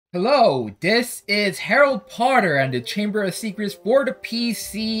Hello, this is Harold Potter and the Chamber of Secrets for the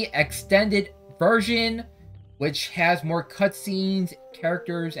PC extended version, which has more cutscenes,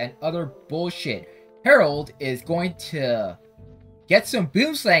 characters, and other bullshit. Harold is going to get some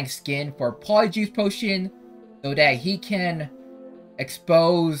Boomslang skin for Polyjuice Potion so that he can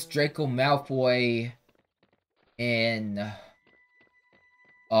expose Draco Malfoy in,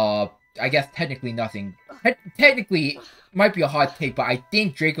 I guess technically nothing. Technically, might be a hot take, but I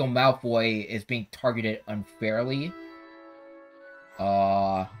think Draco Malfoy is being targeted unfairly.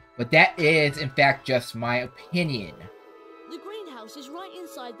 But that is, in fact, just my opinion. The greenhouse is right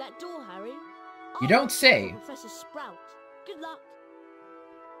inside that door, Harry. You don't say. Professor Sprout. Good luck.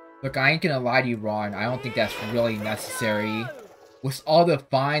 Look, I ain't gonna lie to you, Ron. I don't think that's really necessary. With all the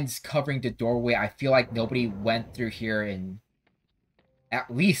vines covering the doorway, I feel like nobody went through here in at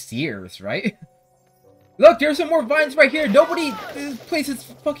least years, right? Look, there's some more vines right here. This place is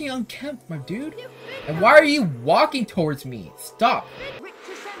fucking unkempt, my dude. And why are you walking towards me? Stop.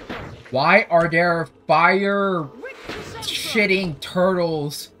 Why are there fire shitting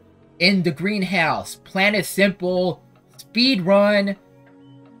turtles in the greenhouse? Plan is simple. Speed run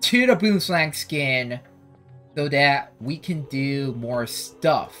to the Boomslang skin so that we can do more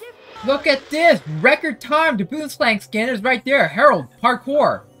stuff. Look at this! Record time! The Boomslang skin is right there. Harold,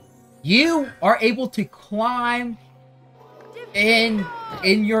 parkour. You are able to climb in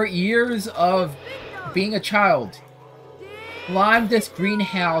your years of being a child. Climb this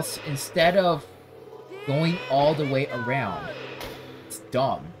greenhouse instead of going all the way around. It's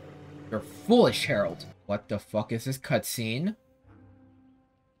dumb. You're foolish, Harold. What the fuck is this cutscene?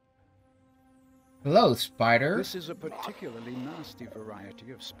 Hello, spider. This is a particularly nasty variety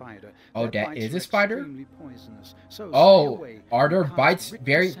of spider. Oh, that is a spider? So oh, are their bites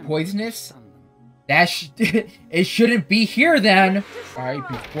very poisonous? It shouldn't be here then. Alright,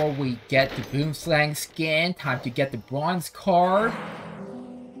 before we get the Boomslang skin, time to get the bronze card.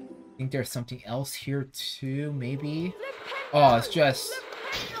 I think there's something else here too, maybe? Oh, it's just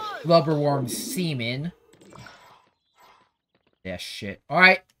blubberworm semen. That shit.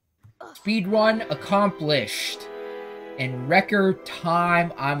 Alright. Speedrun accomplished. In record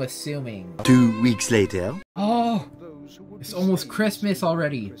time, I'm assuming. 2 weeks later. Oh, it's almost Christmas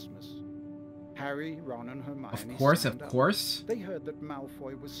already. Harry, Ron, and Hermione. Of course. They heard that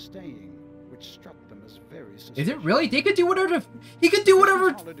Malfoy was staying, which struck them as very suspicious. Is it really? He could do whatever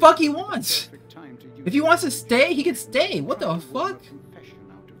the fuck he wants. If he wants to stay, he can stay. What the fuck?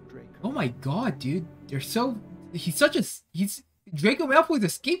 Oh my god, dude. Draco Malfoy's a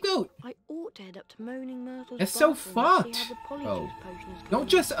scapegoat. I ought to head up to Moaning Myrtle's. That's so bathroom fucked. Oh. Don't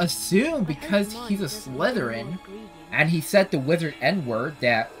just assume because he's a Slytherin and he said the wizard N-word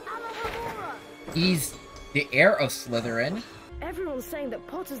that he's the heir of Slytherin. Everyone's saying that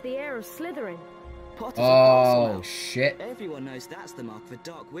Potter's the heir of Slytherin. Potter's a Oh parcel shit. Everyone knows that's the mark of a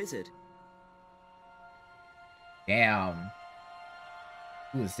dark wizard. Damn.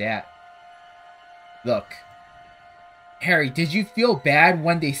 Who is that? Look. Harry, did you feel bad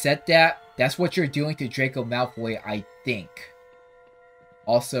when they said that? That's what you're doing to Draco Malfoy, I think.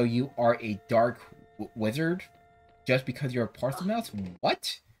 Also, you are a dark wizard? Just because you're a parcel mouse?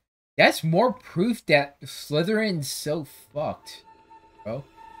 What? That's more proof that Slytherin's so fucked, bro.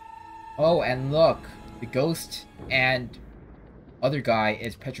 Oh, and look. The ghost and other guy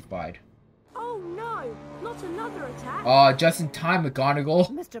is petrified. Oh no, not another attack. Oh, just in time, McGonagall.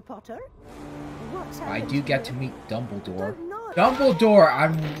 Mr. Potter? What's I do get to meet Dumbledore. Don't know. Dumbledore,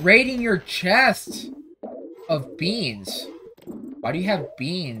 I'm raiding your chest of beans. Why do you have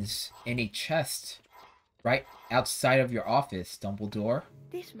beans in a chest right outside of your office, Dumbledore?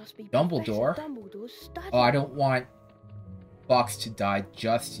 This must be Dumbledore? Professor Dumbledore's study. Oh, I don't want Fox to die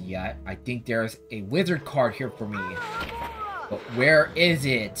just yet. I think there's a wizard card here for me. But where is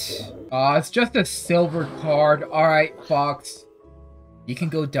it? It's just a silver card. Alright, Fox. You can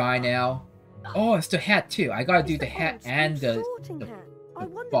go die now. Oh, it's the hat too. I gotta do the hat and the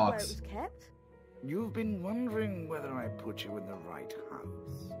box. You've been wondering whether I put you in the right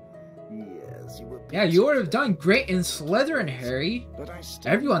house. Yes, you were. Yeah, you would have done great in Slytherin, Harry. But I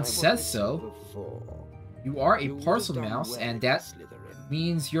still Everyone know says what I so. said before. You are a You would parcel have done mouse, well and in that Slytherin.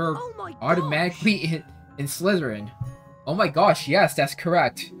 means you're Oh my automatically in Slytherin. Oh my gosh, yes, that's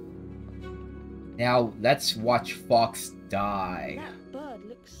correct. Now, let's watch Fox die. That bird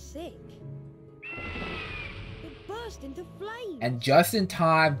looks sick. It burst into flames. And just in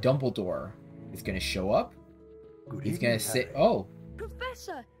time, Dumbledore is gonna show up. Good He's evening, gonna say, Harry. oh,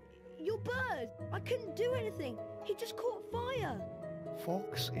 Professor, your bird. I couldn't do anything. He just caught fire.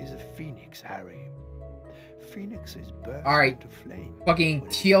 Fox is a phoenix, Harry. Phoenixes burst Alright. into flame. Fucking when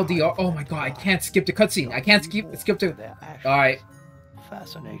TLDR. fire Oh my god, I can't skip the cutscene. I can't skip the. their ashes. Alright.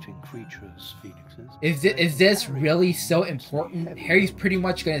 Fascinating creatures, phoenixes. Is this They really carry so enormously important? heavy Harry's pretty loads.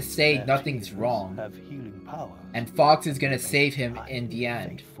 much gonna say Their nothing's tears wrong. have healing powers. And Fox is gonna They save him make in the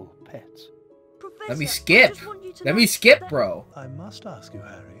end. faithful pets. Professor, Let me I skip. just want you to Let know me skip, that- bro. I must ask you,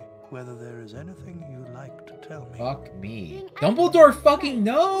 Harry, whether there is anything you'd like to tell me. Fuck me. Dumbledore fucking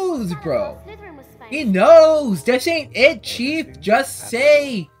knows, bro. He knows. This ain't it, Chief. Just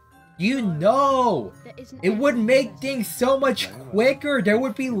say you know. There isn't It would anything, make Professor. things so much quicker. There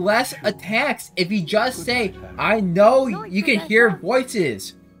would be less attacks if you just say, I know you can hear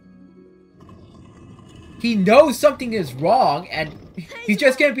voices. He knows something is wrong, and he's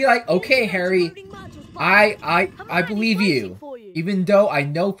just gonna be like, okay, Harry, I believe you. Even though I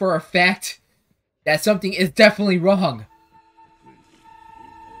know for a fact that something is definitely wrong.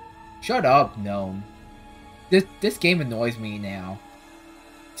 Shut up, gnome. This game annoys me now.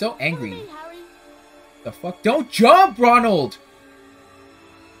 So Follow angry. me, Harry. The fuck? Don't jump, Ronald!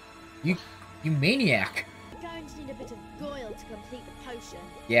 You maniac. We're going to need a bit of Goyle to complete the potion.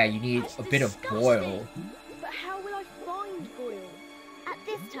 Yeah, you need That's a bit of disgusting. Goyle. But how will I find Goyle? At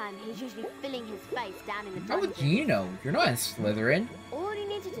this time, he's usually filling his face down in the How would dungeon. you know? You're not in Slytherin. All you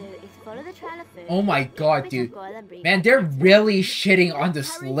need to do is follow the trail of food. Oh my eat a god, bit of dude. Goyle and breathe Man, out they're the really shitting on the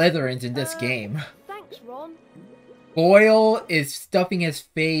Slytherins in this game. Thanks, Ron. Goyle is stuffing his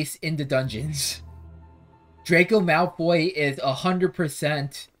face in the dungeons. Draco Malfoy is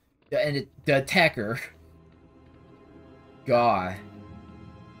 100% the attacker. God.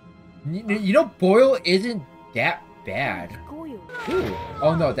 You know, Boyle isn't that bad. Goyle. Ooh.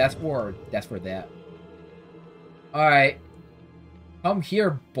 Oh no, that's for that. Alright. Come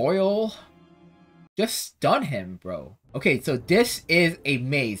here, Boyle. Just stun him, bro. Okay, so this is a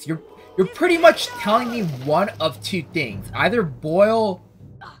maze. You're pretty much telling me one of two things. Either Boyle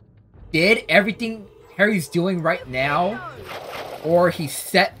did everything Harry's doing right now, or he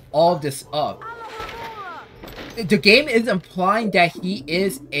set all this up. The game is implying that he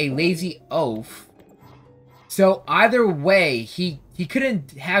is a lazy oaf. So either way, he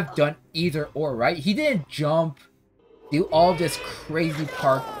couldn't have done either or, right? He didn't jump, do all this crazy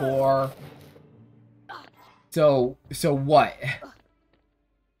parkour. So what?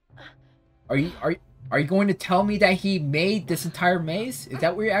 Are you going to tell me that he made this entire maze? Is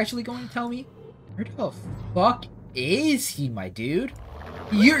that what you're actually going to tell me? Where the fuck is he, my dude?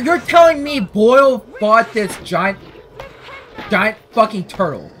 You're telling me Boyle fought this giant fucking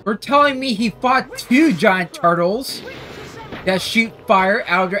turtle. You're telling me he fought two giant turtles that shoot fire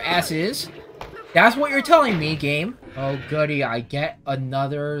out of their asses. That's what you're telling me, game. Oh goody, I get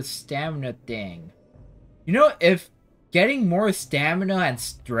another stamina thing. You know, if getting more stamina and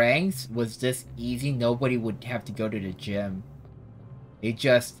strength was this easy, nobody would have to go to the gym. They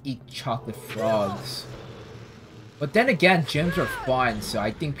just eat chocolate frogs. But then again, gyms are fun, so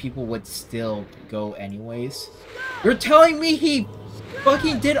I think people would still go anyways. You're telling me he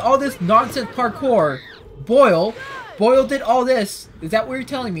fucking did all this nonsense parkour? Boyle did all this. Is that what you're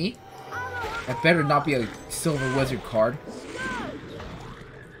telling me? That better not be a silver wizard card.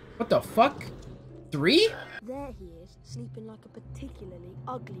 What the fuck? 3? There he is, sleeping like a particularly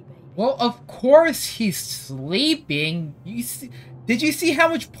ugly baby. Well, of course he's sleeping. Did you see how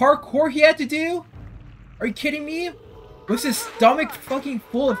much parkour he had to do? Are you kidding me? Was his stomach fucking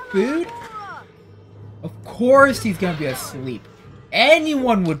full of food? Of course he's gonna be asleep.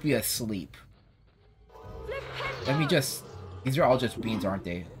 Anyone would be asleep. Let me just... These are all just beans, aren't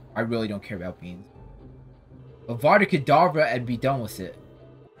they? I really don't care about beans. Avada Kedavra and be done with it.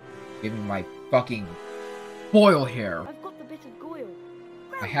 Give me my fucking Boyle hair. I've got the bit of Goyle.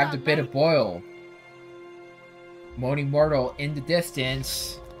 I have the bit of Boyle. Moaning Mortal in the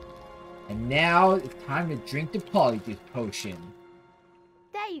distance. And now it's time to drink the Polyjuice Potion.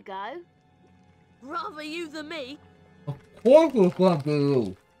 There you go. Rather you than me. Of course it's gonna be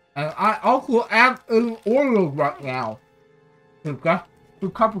you. And I also am in oil right now. Because that's the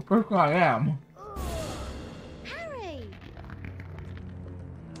type of person I am. Harry!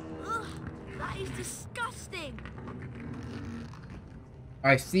 Ugh, that is disgusting.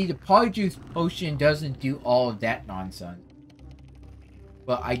 I see the Polyjuice Potion doesn't do all of that nonsense.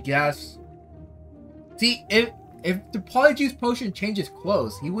 But I guess... See, if the Polyjuice Potion changes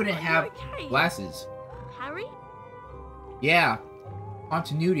clothes, he wouldn't have okay? glasses. Harry? Yeah.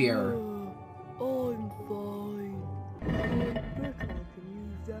 Continuity error. I'm fine. I bet I can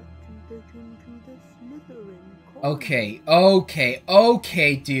use that to get into the Slytherin college.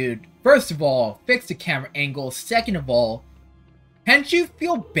 Okay, dude. First of all, fix the camera angle. Second of all, Can't you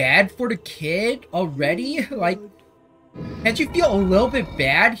feel bad for the kid already? Like, can't you feel a little bit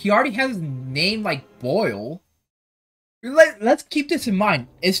bad? He already has his name like Goyle. Let's keep this in mind.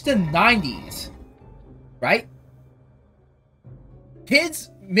 It's the 90s, right? Kids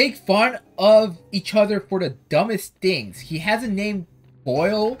make fun of each other for the dumbest things. He has a name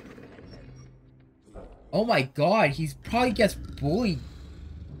Goyle. Oh my god, he's probably gets bullied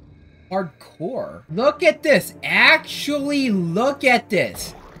hardcore. Look at this. Actually, look at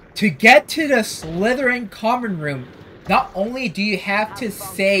this. To get to the Slytherin common room, not only do you have to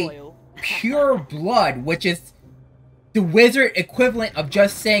say pure blood, which is the wizard equivalent of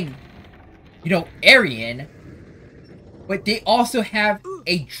just saying, you know, Aryan, but they also have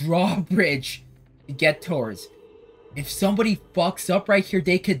a drawbridge to get towards. If somebody fucks up right here,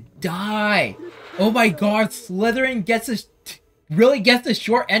 they could die. Oh my god, Slytherin really gets the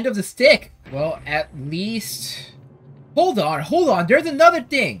short end of the stick. Well, at least... Hold on, there's another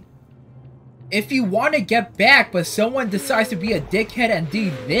thing. If you want to get back, but someone decides to be a dickhead and do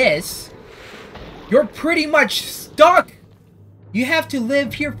this, you're pretty much stuck. You have to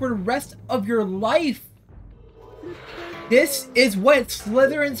live here for the rest of your life. This is what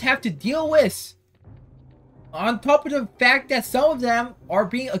Slytherins have to deal with. On top of the fact that some of them are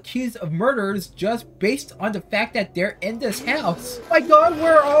being accused of murders just based on the fact that they're in this house. Oh my god,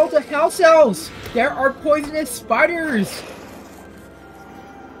 where are all the house elves? There are poisonous spiders.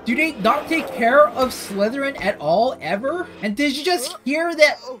 Do they not take care of Slytherin at all, ever? And did you just hear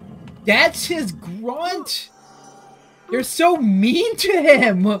that? That's his grunt. They're so mean to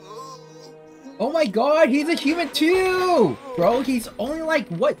him. Oh my god, he's a human too. Bro, he's only like,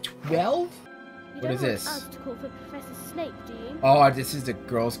 what, 12? What is this? Us to call for Professor Snape, do you? Oh, this is the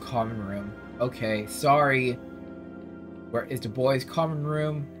girls' common room. Okay, sorry. Where is the boys' common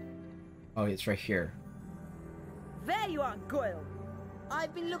room? Oh, it's right here. There you are, Goyle.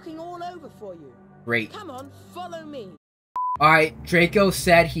 I've been looking all over for you. Great. Come on, follow me. Alright, Draco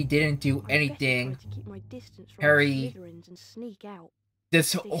said he didn't do anything. To keep my distance from Harry, Slytherins and sneak out.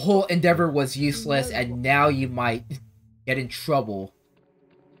 this whole endeavor was useless, and now you might get in trouble.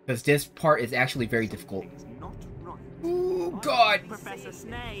 Because this part is actually very difficult. Oh god! Professor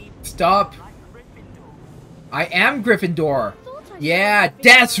Snape. Stop! I am Gryffindor! Yeah,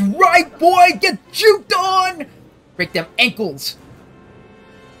 that's right, boy! Get juked on! Break them ankles!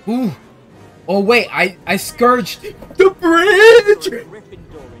 Ooh! Oh wait, I scourged the bridge!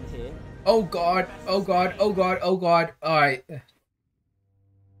 Oh god, oh god, oh god, oh god. Alright.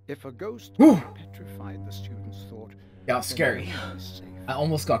 If a ghost Whew. petrified the student's thought, That was scary. then everyone is safe. I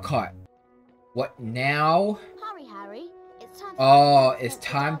almost got caught. What now? Hurry, Harry. It's time. Oh, it's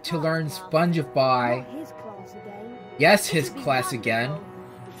time to learn Spongify. His class again. Yes, his class again.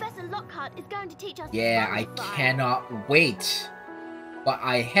 Professor Lockhart is going to teach us. Yeah, I Spongify. cannot wait. But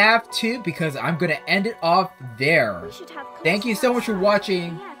I have to because I'm gonna end it off there. We should have Thank you so much for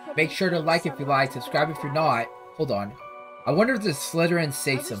watching. Yeah, Make sure to like if you like, subscribe if you're not. Hold on. I wonder if the Slytherin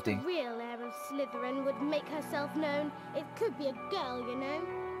say I wish something. the real heir of Slytherin would make herself known. It could be a girl, you know.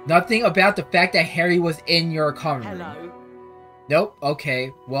 Nothing about the fact that Harry was in your common room. Hello. Nope.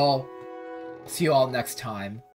 Okay. Well, see you all next time.